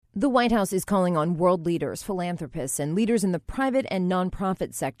The White House is calling on world leaders, philanthropists, and leaders in the private and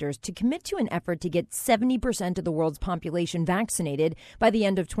nonprofit sectors to commit to an effort to get 70% of the world's population vaccinated by the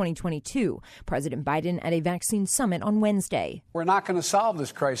end of 2022. President Biden at a vaccine summit on Wednesday. We're not going to solve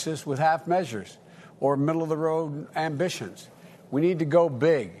this crisis with half measures or middle-of-the-road ambitions. We need to go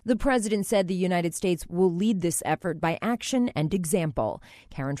big. The president said the United States will lead this effort by action and example.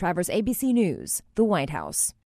 Karen Travers, ABC News, the White House.